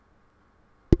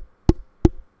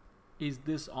Is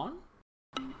this on?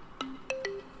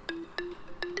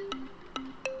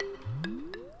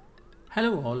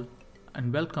 Hello, all,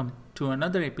 and welcome to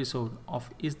another episode of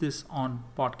Is This On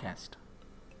podcast.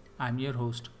 I'm your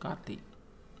host, Karthi.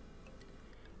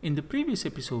 In the previous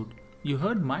episode, you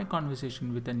heard my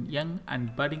conversation with a young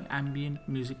and budding ambient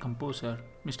music composer,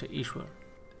 Mr. Ishwar.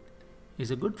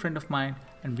 He's a good friend of mine,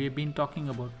 and we have been talking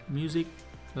about music,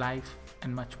 life,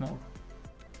 and much more.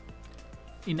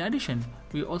 In addition,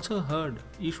 we also heard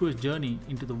Ishwar's journey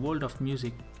into the world of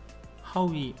music, how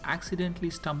he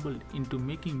accidentally stumbled into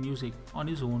making music on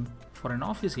his own for an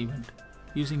office event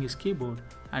using his keyboard,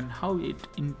 and how it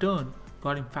in turn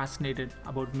got him fascinated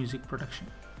about music production.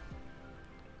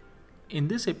 In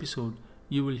this episode,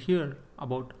 you will hear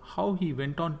about how he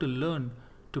went on to learn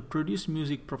to produce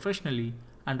music professionally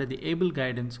under the able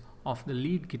guidance of the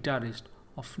lead guitarist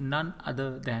of none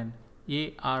other than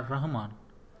A.R. Rahman,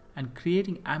 and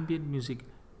creating ambient music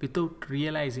without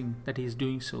realizing that he is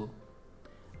doing so,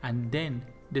 and then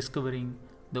discovering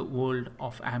the world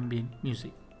of ambient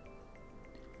music.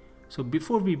 So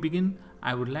before we begin,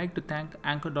 I would like to thank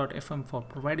Anchor.fm for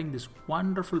providing this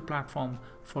wonderful platform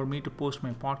for me to post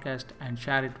my podcast and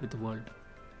share it with the world.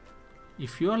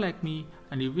 If you are like me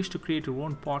and you wish to create your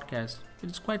own podcast, it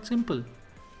is quite simple.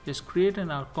 Just create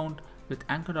an account with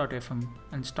Anchor.fm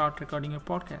and start recording your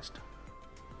podcast.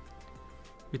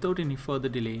 Without any further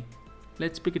delay,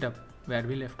 let's pick it up where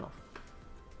we left off.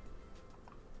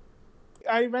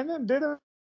 I went and did a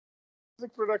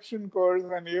music production course,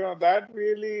 and that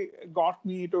really got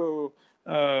me to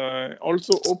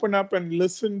also open up and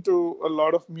listen to a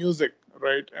lot of music,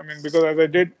 right? I mean, because as I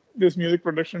did this music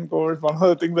production course, one of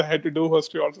the things I had to do was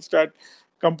to also start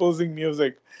composing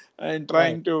music and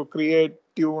trying to create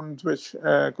tunes which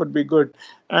could be good.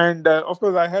 And of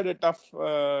course, I had a tough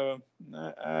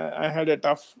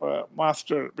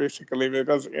master basically,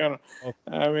 because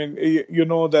I mean, you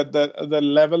know that the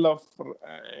level of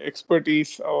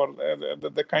expertise or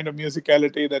the kind of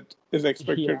musicality that is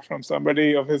expected from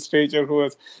somebody of his stature,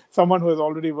 someone who has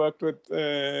already worked with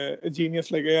a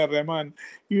genius like A.R. Rahman,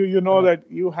 you know that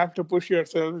you have to push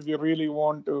yourself if you really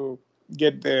want to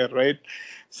get there, right?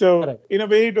 So in a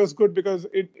way, it was good because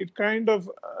it kind of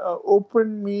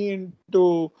opened me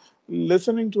into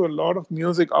listening to a lot of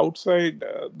music outside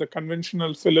the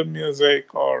conventional film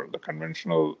music or the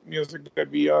conventional music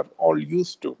that we are all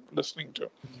used to listening to,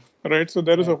 right? So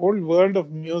there is a whole world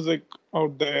of music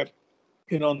out there,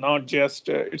 not just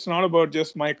it's not about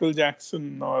just Michael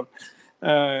Jackson or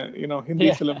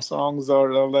Hindi film songs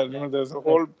or all that.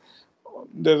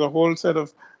 There's a whole set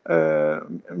of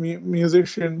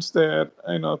musicians there,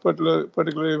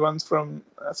 particularly ones from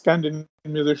Scandinavian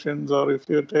musicians, or if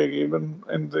you take even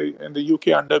in the UK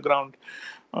underground.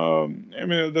 I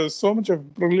mean, there's so much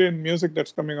of brilliant music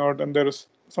that's coming out, and there is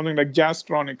something like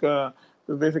Jazztronica,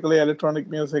 which is basically electronic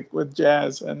music with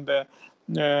jazz, and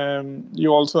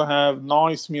you also have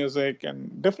noise music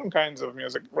and different kinds of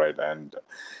music, right? And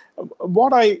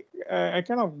what I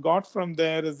kind of got from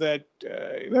there is that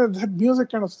that music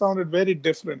kind of sounded very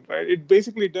different, right? It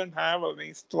basically didn't have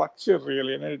any structure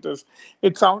really, and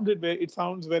it sounds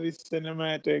very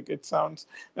cinematic. It sounds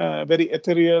very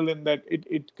ethereal in that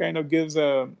it kind of gives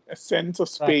a sense of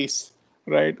space.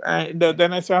 Right. And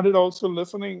then I started also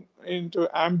listening into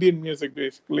ambient music,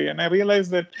 basically. And I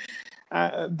realized that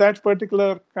that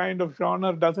particular kind of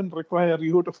genre doesn't require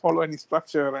you to follow any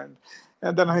structure. And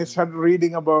then I started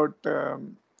reading about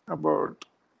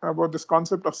this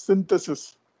concept of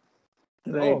synthesis.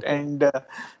 Right. And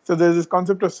so there's this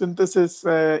concept of synthesis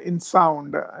in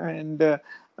sound, and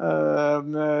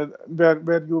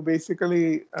where you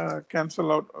basically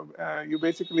cancel out, you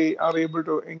basically are able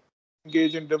to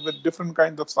engage with different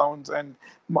kinds of sounds and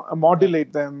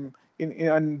modulate them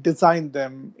and design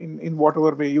them in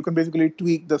whatever way. You can basically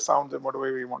tweak the sounds in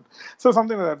whatever way you want. So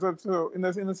something like that. So in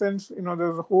a sense,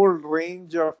 there's a whole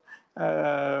range of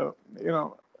a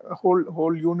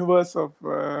whole universe of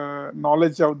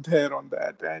knowledge out there on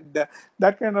that, and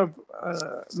that kind of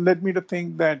led me to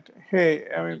think that, hey,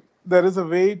 I mean, there is a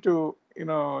way to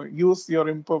use your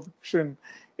imperfection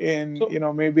in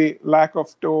maybe lack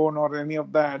of tone or any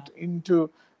of that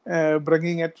into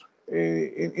bringing it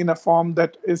in a form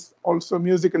that is also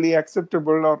musically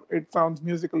acceptable, or it sounds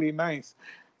musically nice.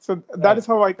 So that is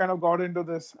how I kind of got into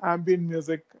this ambient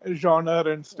music genre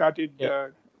and started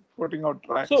putting out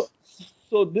tracks.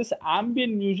 So this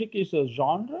ambient music is a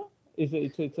genre?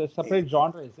 It's a separate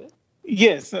genre, is it?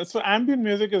 Yes, so ambient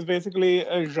music is basically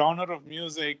a genre of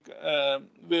music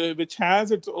which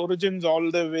has its origins all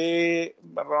the way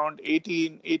around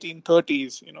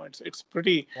 1830s. It's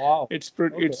pretty, Wow.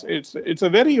 Okay. it's a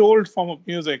very old form of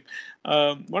music.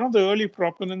 One of the early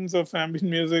proponents of ambient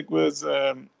music was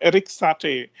Eric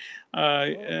Satie. Oh,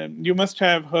 You must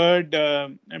have heard,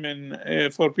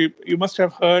 for people, you must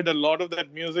have heard a lot of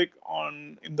that music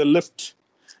in the lift,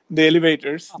 the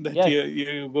elevators that yes.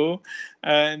 you go,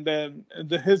 and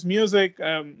his music,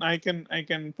 I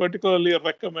can particularly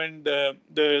recommend the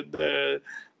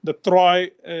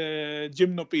Troy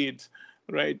gymnopede,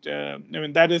 right?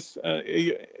 That is,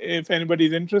 if anybody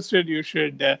is interested, you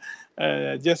should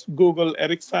just Google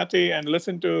Eric Satie and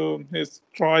listen to his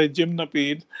Troy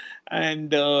gymnopede,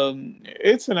 and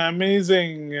it's an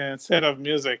amazing set of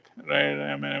music, right?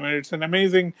 It's an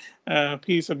amazing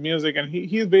piece of music, and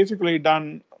he's basically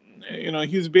done,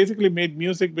 he's basically made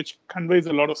music which conveys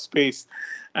a lot of space,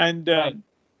 and Right.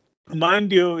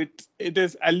 mind you, it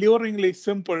is alluringly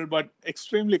simple but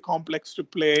extremely complex to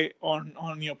play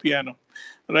on your piano,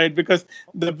 right? Because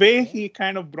the way Okay. he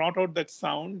kind of brought out that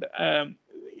sound,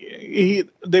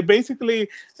 they basically,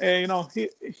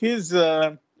 his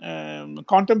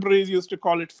contemporaries used to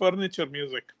call it furniture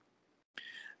music,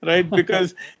 right?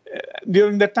 Because Okay.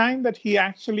 during the time that he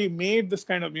actually made this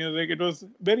kind of music, it was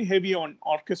very heavy on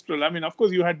orchestral. Of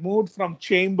course, you had moved from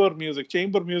chamber music.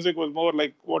 Chamber music was more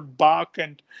like what Bach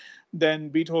and then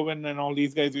Beethoven and all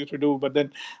these guys used to do. But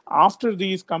then after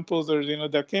these composers,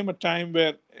 there came a time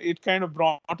where it kind of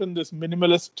brought in this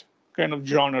minimalist kind of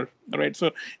genre, right?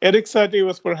 So Eric Satie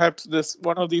was perhaps this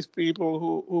one of these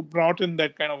people who brought in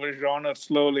that kind of a genre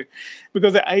slowly,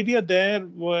 because the idea there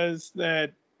was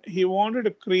that he wanted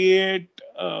to create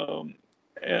an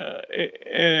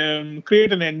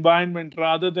environment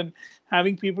rather than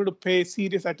having people to pay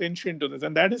serious attention to this.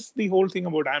 And that is the whole thing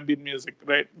about ambient music,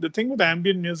 right? The thing with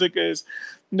ambient music is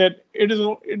that it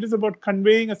is about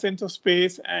conveying a sense of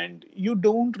space, and you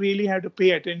don't really have to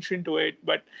pay attention to it.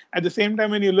 But at the same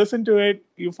time, when you listen to it,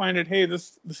 you find it, hey,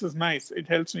 this is nice. It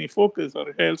helps me focus, or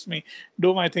it helps me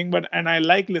do my thing. And I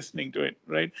like listening to it,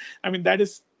 right? That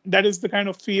is the kind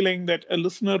of feeling that a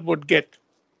listener would get,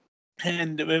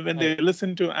 and when they Right.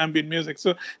 listen to ambient music.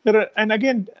 So and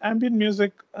again, ambient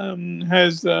music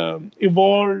has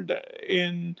evolved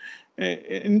in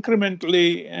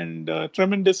incrementally and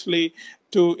tremendously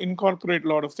to incorporate a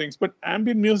lot of things. But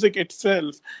ambient music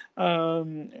itself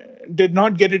um, did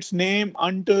not get its name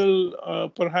until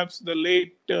perhaps the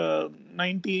late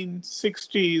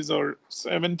 1960s or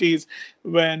 70s,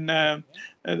 when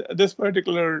this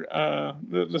particular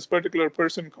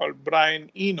person called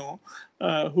Brian Eno,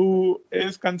 who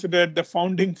is considered the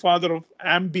founding father of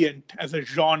ambient as a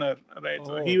genre, right?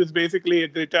 So he Oh, was basically a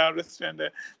guitarist,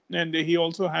 and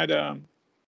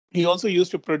he also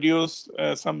used to produce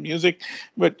some music,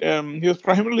 but he was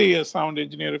primarily a sound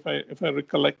engineer, if I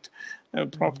recollect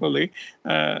mhm. properly.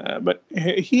 But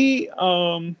he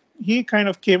kind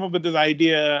of came up with this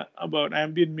idea about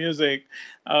ambient music,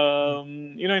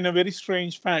 in a very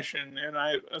strange fashion. And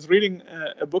I was reading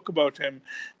a book about him,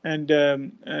 and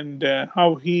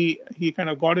how he kind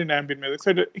of got into ambient music.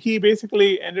 So he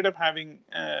basically ended up having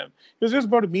he was just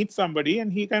about to meet somebody,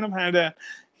 and he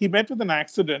met with an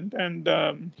accident, and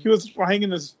he was lying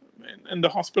in the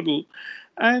hospital,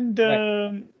 and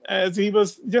Right. as he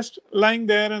was just lying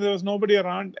there and there was nobody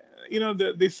around,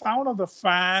 the sound of the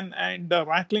fan and the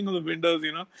rattling of the windows,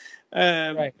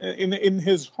 Right. in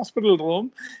his hospital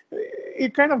room,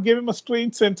 it kind of gave him a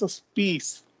strange sense of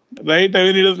peace. Right,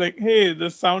 it was like, hey,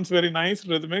 this sounds very nice,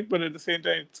 rhythmic, but at the same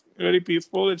time, it's very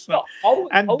peaceful. It's not, So how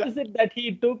and is it that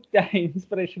he took the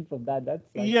inspiration from that? That's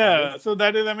nice. yeah, so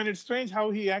that is, it's strange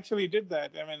how he actually did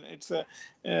that. It's a,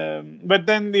 but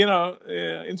then,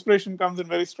 inspiration comes in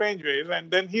very strange ways. And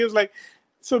then he was like,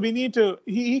 so we need to,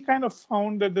 he kind of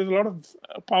found that there's a lot of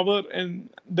power in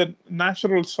the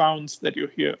natural sounds that you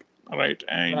hear, right?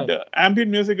 And Right.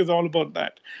 ambient music is all about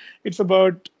that. It's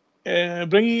about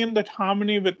bringing in that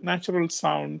harmony with natural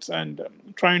sounds, and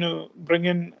trying to bring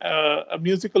in a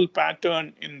musical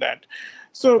pattern in that.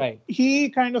 So Right. he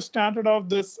kind of started off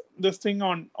this thing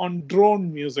on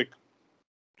drone music,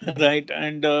 Mhm. right?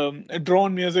 And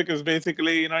drone music is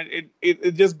basically,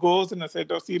 it just goes in a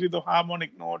set of series of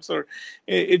harmonic notes, or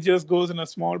it just goes in a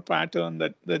small pattern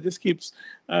that just keeps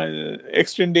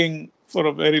extending for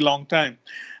a very long time.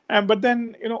 But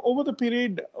then, over the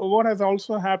period, what has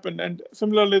also happened, and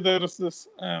similarly, there is this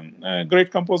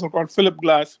great composer called Philip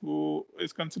Glass, who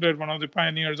is considered one of the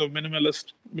pioneers of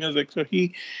minimalist music. So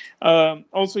he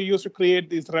also used to create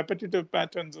these repetitive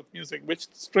patterns of music, which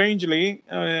strangely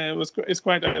is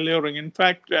quite alluring. In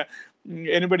fact,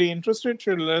 anybody interested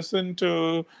should listen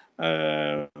to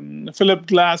Philip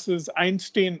Glass's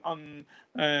Einstein on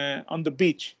the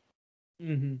beach.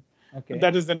 Mm-hmm. Okay.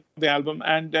 That is the album.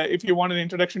 And if you want an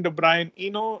introduction to Brian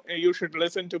Eno, you should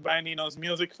listen to Brian Eno's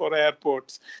Music for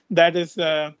Airports. That is,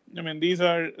 these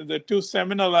are the two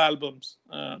seminal albums,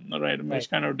 right, which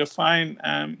kind of define,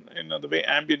 the way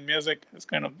ambient music has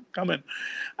kind of come in.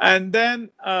 And then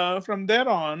from there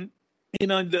on, there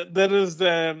have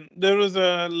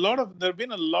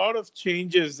been a lot of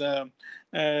changes that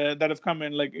have come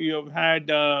in. Like you've had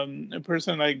a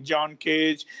person like John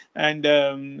Cage, and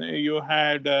you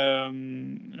had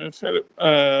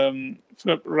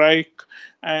Philip Reich,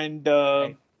 and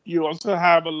you also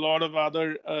have a lot of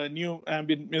other new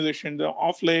ambient musicians.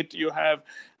 Of late, you have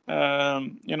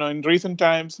in recent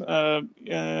times,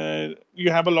 you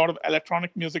have a lot of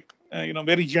electronic music,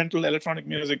 very gentle electronic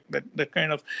music that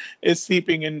kind of is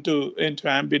seeping into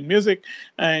ambient music.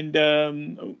 And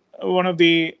one of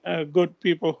the good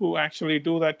people who actually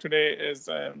do that today is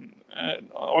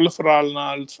Olafur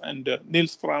Arnalds and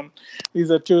Nils Fram.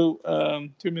 These are two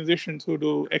musicians who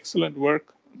do excellent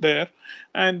work there.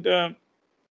 And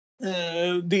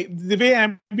the way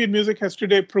ambient music has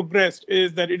today progressed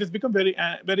is that it has become very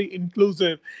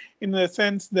inclusive, in the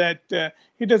sense that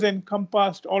it has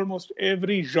encompassed almost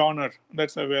every genre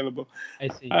that's available. I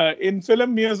see. In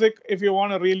film music, if you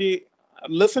want to really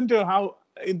listen to how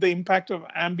the impact of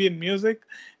ambient music,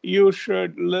 you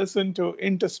should listen to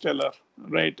Interstellar,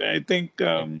 right? I think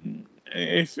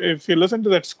if you listen to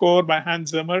that score by Hans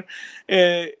Zimmer,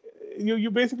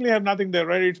 you basically have nothing there,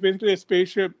 right? It's basically a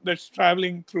spaceship that's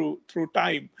traveling through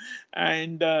time,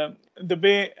 and the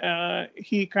way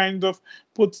he kind of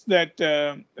puts that,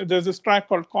 there's this track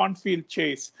called Cornfield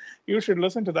Chase. You should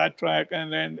listen to that track,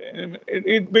 and then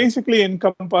it basically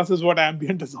encompasses what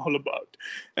ambient is all about,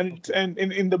 and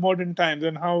in the modern times,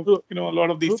 and how a lot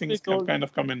of these things can kind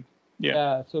of come in.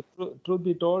 Yeah. So truth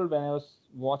be told, when I was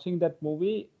watching that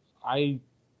movie,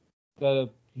 the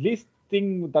least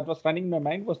thing that was running in my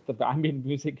mind was the ambient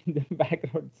music in the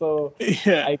background. So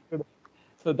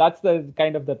so that's the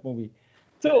kind of that movie.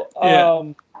 So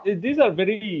these are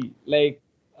very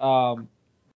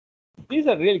these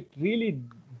are really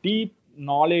deep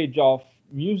knowledge of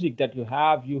music that you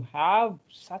have. You have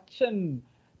such a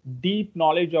deep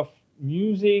knowledge of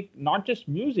music, not just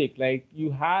music. Like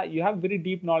you have very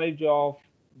deep knowledge of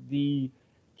the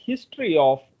history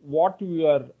of what you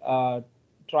are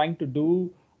trying to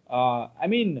do.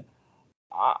 I'm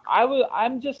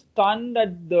just stunned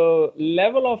at the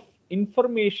level of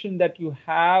information that you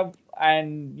have,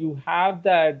 and you have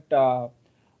that.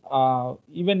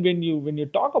 Even when you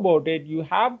talk about it, you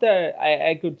have the.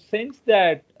 I could sense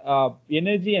that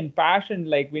energy and passion,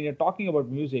 like when you're talking about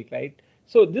music, right?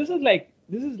 So this is like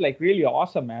really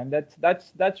awesome, man.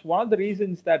 That's one of the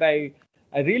reasons that I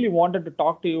really wanted to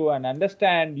talk to you and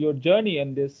understand your journey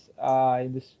in this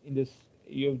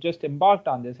you've just embarked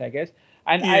on this, I guess.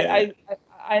 And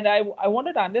I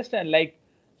wanted to understand, like,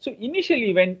 so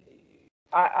initially when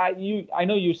I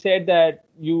know you said that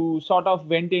you sort of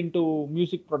went into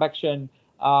music production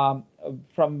from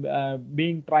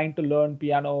trying to learn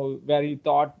piano, where you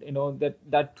thought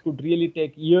that could really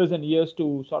take years and years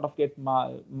to sort of get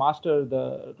master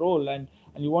the role, and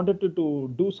you wanted to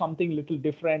do something little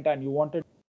different, and you wanted,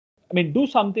 do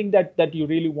something that you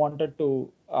really wanted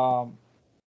to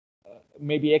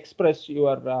maybe express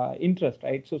your interest,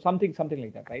 right? So something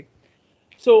like that, right?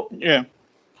 So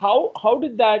how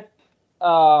did that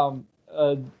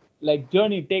like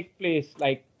journey take place?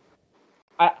 Like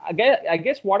I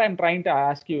guess what I'm trying to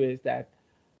ask you is that,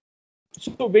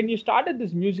 so when you started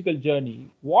this musical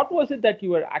journey, what was it that you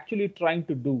were actually trying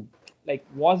to do? Like,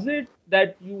 was it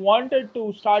that you wanted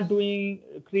to start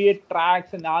create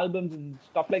tracks and albums and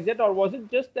stuff like that, or was it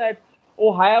just that,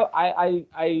 oh,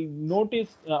 I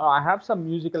noticed I have some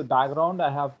musical background,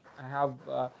 I have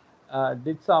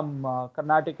did some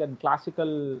Carnatic and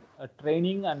classical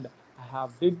training, and I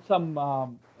have did some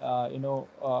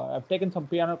I've taken some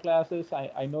piano classes,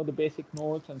 I know the basic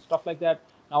notes and stuff like that.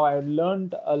 Now I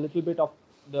learned a little bit of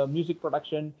the music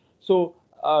production. So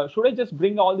should I just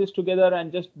bring all this together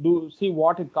and just see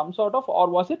what it comes out of, or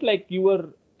was it like your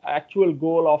actual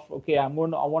goal of, okay, I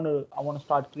want to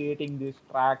start creating these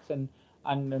tracks and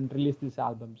release these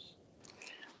albums?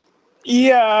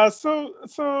 Yeah, so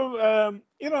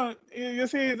you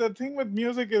see, the thing with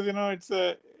music is,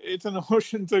 it's an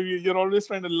ocean, so you're always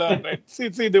trying to learn, right? See,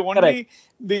 Correct.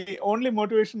 the only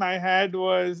motivation I had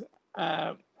was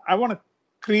I want to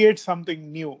create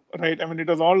something new, right? I mean, it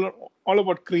was all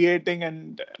about creating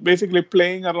and basically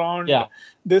playing around Yeah.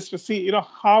 this to see,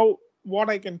 how what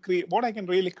I can create, what I can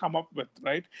really come up with,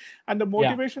 right? And the Yeah.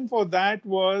 motivation for that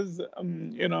was,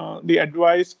 the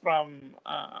advice from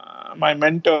my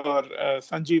mentor,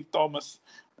 Sanjeev Thomas,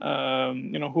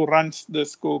 who runs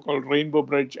this school called Rainbow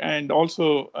Bridge, and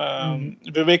also Hmm.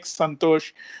 Vivek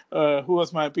Santosh, who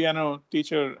was my piano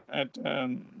teacher at,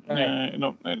 Right.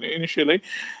 initially,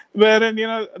 wherein,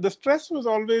 the stress was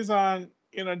always on,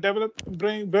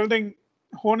 building,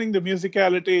 honing the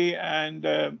musicality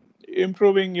and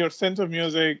improving your sense of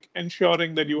music,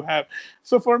 ensuring that you Hmm. have.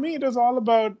 So for me, it was all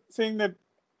about saying that,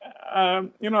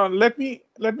 let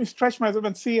me stretch myself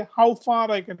and see how far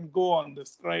I can go on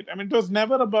this, right? I mean, it was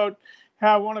never about, hey,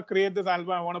 I want to create this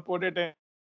album, I want to put it in,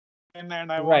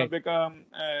 and I want to become,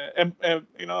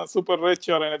 Right. super rich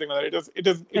or anything like that. It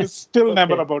is still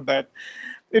never about Okay. that.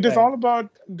 It is all Right. about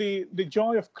the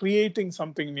joy of creating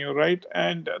something new, right?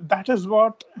 And that is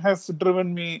what has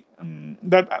driven me.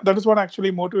 That is what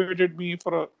actually motivated me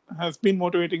has been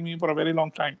motivating me for a very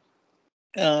long time.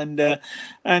 And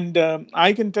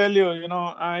I can tell you,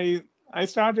 I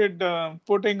started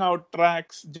putting out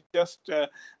tracks.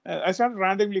 I started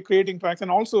randomly creating tracks,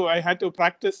 and also I had to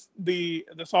practice the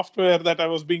software that I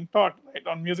was being taught, right,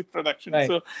 on music production. Right.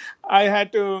 So I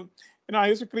had to, I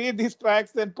used to create these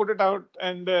tracks, then put it out,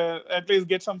 and at least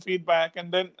get some feedback, and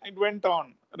then it went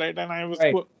on, right. And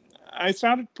Right. I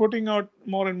started putting out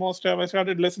more and more stuff. I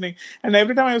started listening, and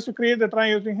every time I used to create the track, I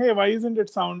used to think, hey, why isn't it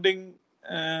sounding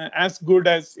as good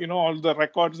as, all the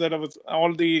records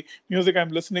all the music I'm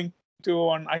listening to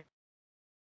on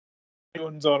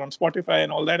iTunes or on Spotify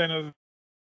and all that. And I was like,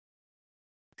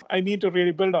 I need to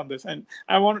really build on this. And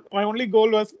my only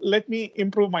goal was, let me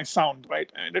improve my sound, right?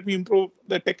 And let me improve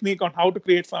the technique on how to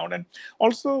create sound, and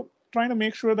also trying to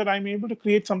make sure that I'm able to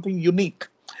create something unique.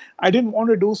 I didn't want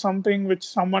to do something which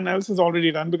someone else has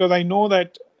already done, because I know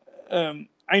that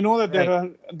Right.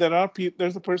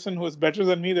 there's a person who is better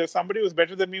than me. There's somebody who's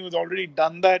better than me who's already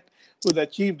done that, who's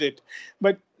achieved it.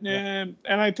 But Right.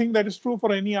 and I think that is true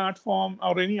for any art form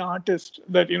or any artist,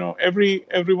 that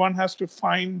everyone has to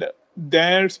find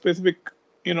their specific,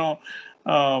 you know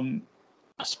um,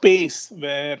 space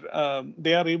where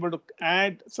they are able to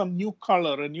add some new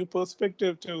color, a new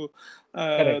perspective to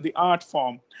Correct. the art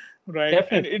form, right?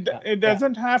 And Definitely. Yeah. it Yeah.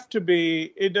 doesn't have to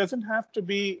be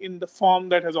in the form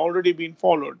that has already been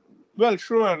followed. Well,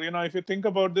 sure, if you think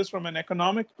about this from an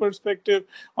economic perspective,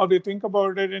 or you think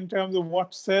about it in terms of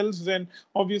what sells, then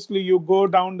obviously you go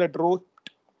down that road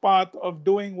path of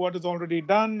doing what is already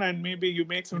done, and maybe you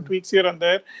make some Mm. tweaks here and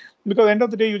there, because end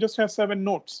of the day you just have 7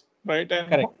 notes, right? And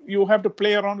Correct. you have to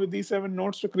play around with these 7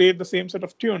 notes to create the same set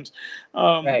of tunes.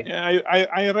 Right.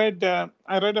 I read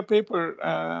a paper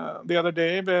the other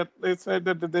day where they said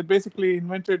that they basically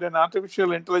invented an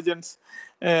artificial intelligence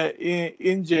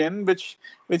engine, which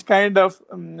kind of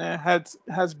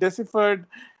has deciphered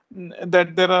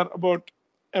that there are about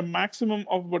a maximum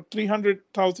of about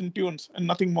 300,000 tunes and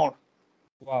nothing more.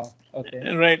 Wow.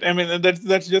 Okay. Right. I mean,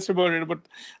 that's just about it. But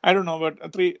I don't know,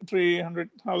 but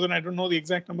 300,000. I don't know the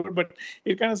exact number, but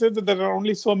it kind of says that there are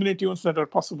only so many tunes that are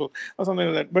possible, or something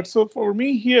like that. But so for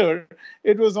me here,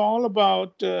 it was all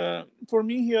about. For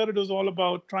me here, it was all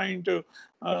about trying to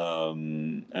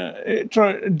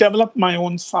develop my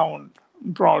own sound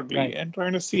broadly, Right. and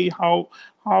trying to see how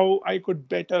I could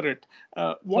better it.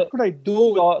 What So could I do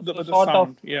with so with the sort of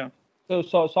sound? Yeah.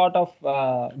 sort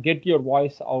of get your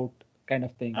voice out kind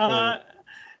of thing. Uh,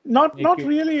 So make not you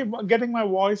really getting my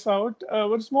voice out,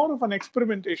 but it's more of an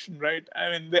experimentation, right?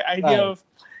 I mean, the idea right. of,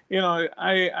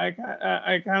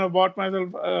 I kind of bought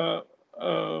myself.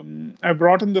 I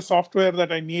brought in the software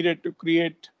that I needed to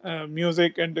create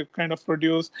music and to kind of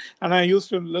produce, and I used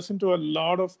to listen to a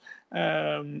lot of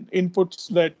inputs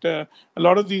that a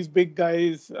lot of these big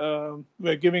guys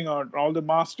were giving out. All the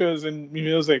masters in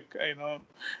music,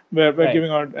 were Right.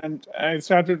 giving out, and I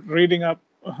started reading up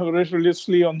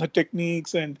religiously on the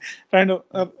techniques, and trying to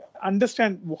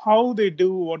understand how they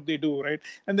do what they do, right?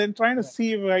 And then trying to Right.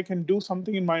 see if I can do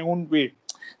something in my own way.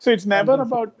 So it's never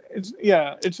Something. about it's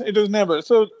yeah it was never.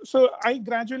 So I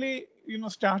gradually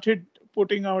started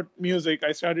putting out music.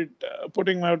 I started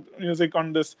putting out music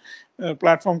on this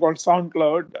platform called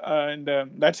SoundCloud, and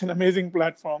that's an amazing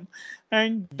platform.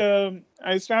 And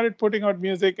I started putting out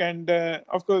music, and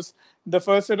of course, the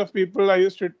first set of people I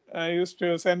used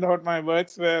to send out my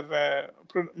works were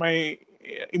my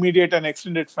immediate and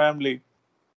extended family.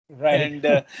 Right. And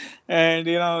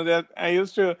that I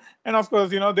used to, and of course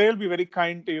they'll be very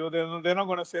kind to you. They're not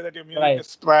going to say that your music Right.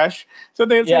 is trash. So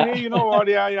they'll say, hey, Yeah. you know what,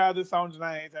 yeah, this sounds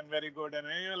nice and very good, and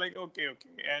you're like, okay,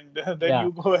 and then Yeah.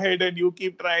 you go ahead and you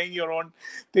keep trying your own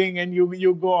thing, and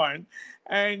you go on.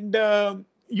 And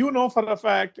for a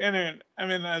fact, and I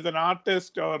mean, as an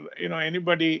artist, or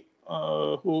anybody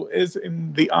who is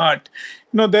in the art,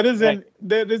 there is Right.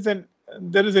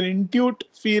 an intuitive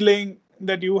feeling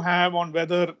that you have on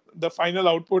whether the final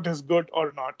output is good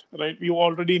or not, right? You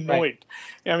already know Right. it.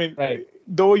 I mean, Right.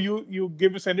 though you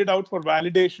send it out for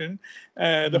validation,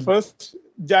 the Mm. first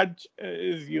judge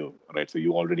is you, right? So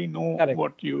you already know Correct.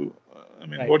 what you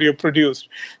Right. what you produced.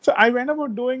 So I went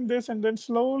about doing this, and then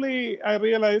slowly I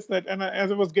realized that, and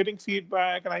as I was getting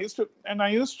feedback, and I used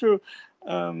to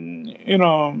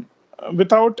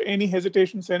without any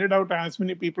hesitation, send it out to as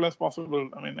many people as possible.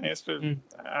 I mean, Mm.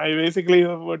 I basically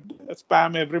would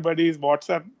spam everybody's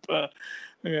WhatsApp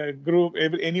group,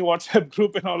 any WhatsApp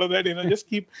group, and all of that. Just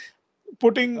keep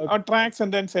putting Okay. out tracks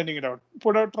and then sending it out.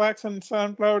 Put out tracks on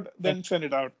SoundCloud, Right. then send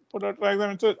it out. Put out tracks,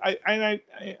 and so I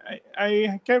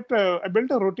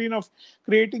built a routine of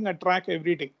creating a track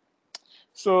every day.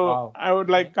 So Wow. I would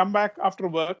Okay. like come back after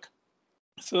work.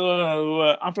 So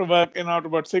after work, at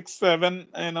about 6, 7,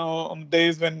 on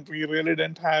days when we really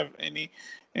didn't have any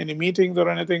meetings or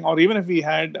anything, or even if we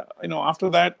had, after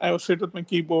that, I would sit with my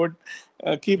keyboard,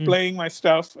 keep Mm. playing my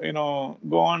stuff,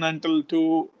 go on until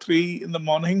 2, 3 in the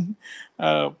morning,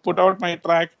 put Wow. out my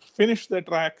track, finish the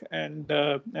track, and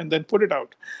then put it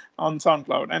out on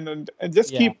SoundCloud, and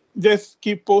Yeah. just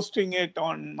keep posting it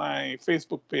on my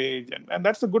Facebook page, and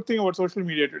that's the good thing about social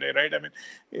media today, right? I mean,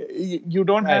 you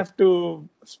don't Right. have to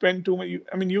spend too much.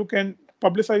 I mean, you can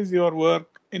publicize your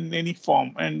work in any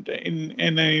form and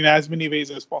in as many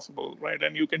ways as possible, right?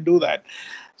 And you can do Right. that.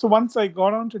 So once I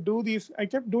got on to do these, I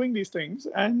kept doing these things,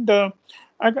 and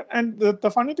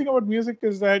the funny thing about music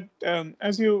is that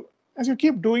as you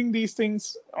keep doing these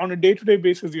things on a day-to-day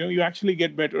basis, you actually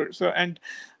get better. So, and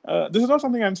this is not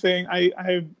something I'm saying.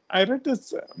 I read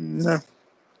this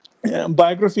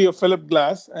biography of Philip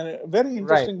Glass, and a very Right.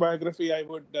 interesting biography. I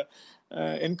would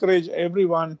encourage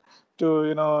everyone to,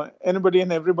 anybody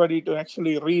and everybody to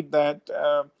actually read that.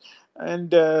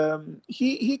 And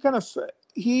he kind of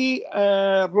he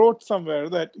wrote somewhere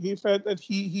that he felt that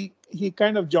he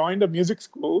kind of joined a music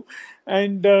school,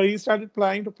 and he started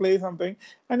planning to play something,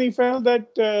 and he felt that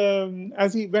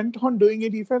as he went on doing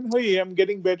it, he felt, hey, I'm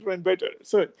getting better and better.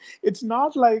 So it's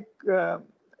not like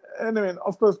and I mean,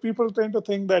 of course, people tend to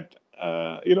think that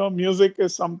music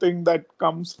is something that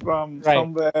comes from Right.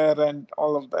 somewhere and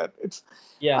all of that.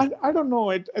 Yeah. I don't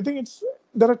know. I think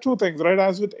there are two things, right?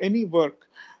 As with any work,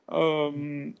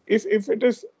 Mm. if it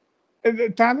is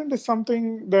talent is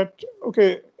something that,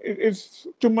 okay, it's,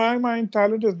 to my mind,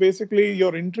 talent is basically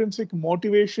your intrinsic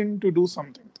motivation to do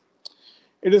something.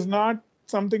 It is Right. not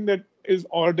something that is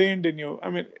ordained in you. I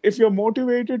mean, if you're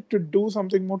motivated to do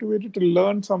something, motivated to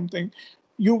learn something,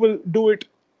 you will do it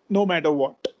no matter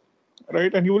what,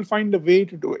 right? And you will find a way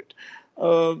to do it.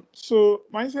 So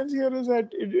my sense here is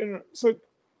that so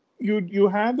you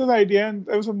had this idea, and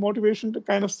there was a motivation to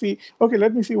kind of see, okay,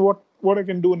 let me see what I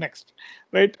can do next,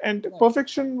 right? And Right.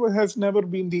 perfection has never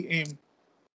been the aim,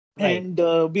 Right. and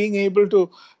being able to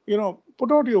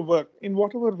put out your work in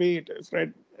whatever way it is,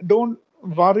 right? Don't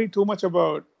Right. worry too much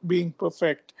about being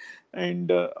perfect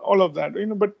and all of that,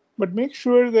 but make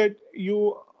sure that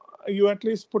you at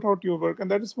least put out your work. And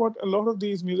that is what a lot of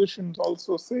these musicians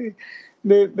also say.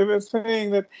 They were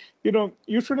saying that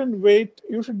you shouldn't wait,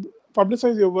 you should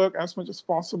publicize your work as much as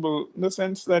possible, in the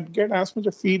sense that get as much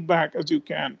of feedback as you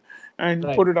can and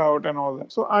Right. put it out and all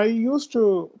that. So I used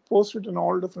to post it in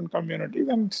all different communities,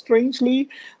 and strangely,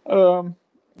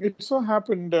 it so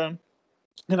happened,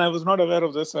 and I was not aware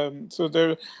of this. So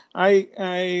there,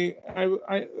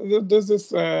 there's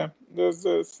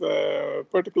this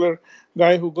particular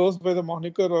guy who goes by the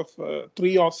moniker of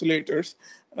Three Oscillators,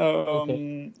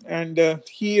 Okay. and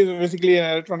he is basically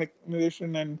an electronic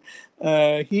musician, and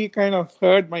he kind of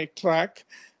heard my track,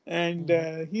 and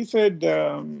Hmm. he said.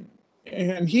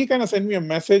 And he kind of sent me a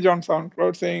message on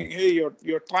SoundCloud saying, "Hey,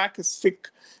 your track is sick."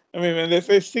 I mean, when they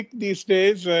say sick these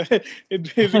days,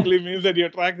 it basically means that your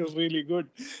track is really good.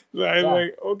 So I was Yeah.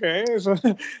 like, okay. So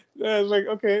I was like,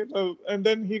 okay. So, and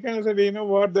then he kind of said, you know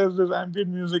what? There's this ambient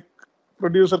music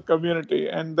producer community,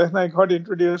 and then I got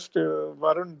introduced to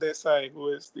Varun Desai, who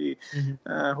is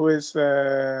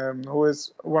who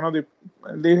is one of the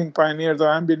leading pioneers of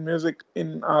ambient music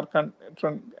in our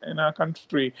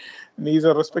country. And he's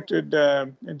a respected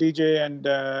DJ and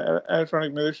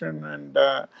electronic musician and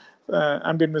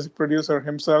ambient music producer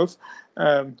himself,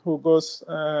 who goes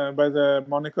by the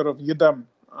moniker of Yidam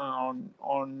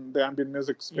on the ambient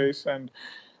music space. And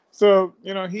so,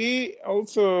 he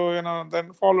also,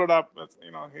 then followed up with,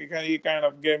 he kind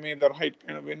of gave me the right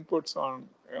kind of inputs on,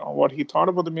 what he thought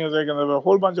about the music. And there were a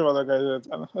whole bunch of other guys.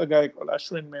 Another guy called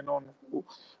Ashwin Menon who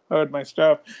heard my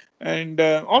stuff. And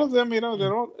all of them,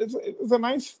 they're all, it's a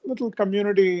nice little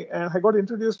community. And I got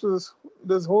introduced to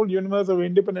this whole universe of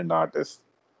independent artists.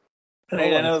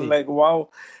 Right? And I was like, wow,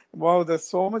 there's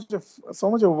so much of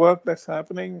work that's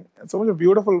happening, and so much of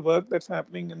beautiful work that's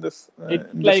happening in this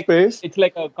space. It's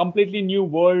like a completely new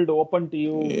world open to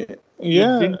you. Yeah.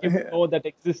 You didn't even know that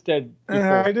existed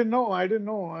before. I didn't know. I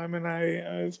mean,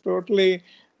 I was totally,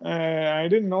 I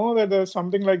didn't know that there's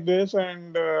something like this,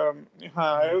 and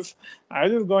I was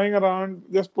just going around,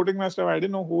 just putting my stuff. I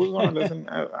didn't know who was going to listen.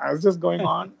 I was just going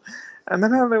on, and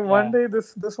then one day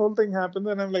this whole thing happened,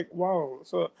 and I'm like, wow.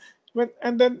 So.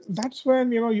 And then that's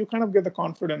when, you kind of get the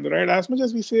confidence, right? As much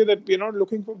as we say that we're not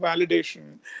looking for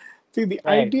validation, see, the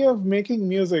idea of making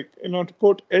music, to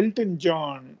quote Elton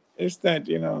John, is that,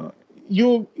 you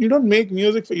don't make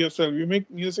music for yourself. You make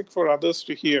music for others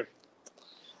to hear,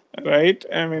 right?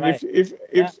 I mean, if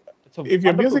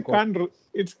your music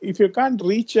if you can't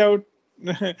reach out,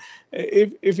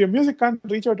 if your music can't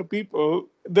reach out to people,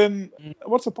 then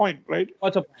what's the point, right?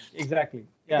 What's the point? Exactly.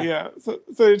 Yeah. Yeah. So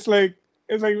it's like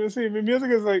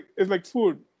music is like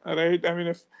food, right? I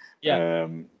mean,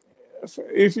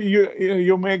 if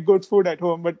you make good food at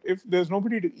home, but if there's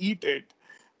nobody to eat it,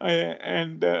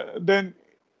 then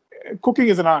cooking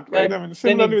is an art, right? I mean,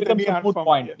 similarly with any art form.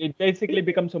 Point. It basically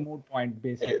becomes a moot point,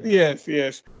 basically.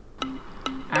 Yes.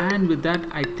 And with that,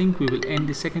 I think we will end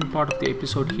the second part of the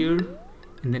episode here.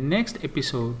 In the next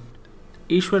episode,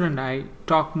 Ishwar and I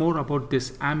talk more about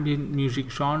this ambient music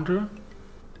genre,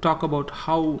 talk about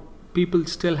how people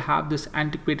still have this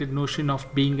antiquated notion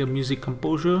of being a music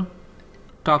composer,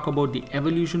 talk about the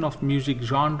evolution of music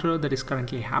genre that is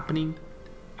currently happening,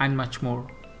 and much more.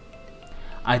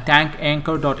 I thank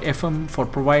Anchor.fm for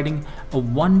providing a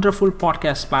wonderful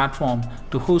podcast platform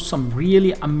to host some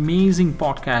really amazing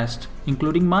podcasts,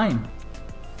 including mine.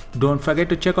 Don't forget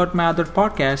to check out my other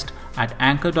podcast at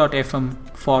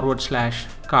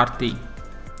Anchor.fm/Karthi.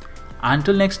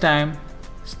 Until next time,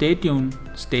 stay tuned,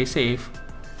 stay safe,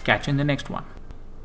 catch you in the next one.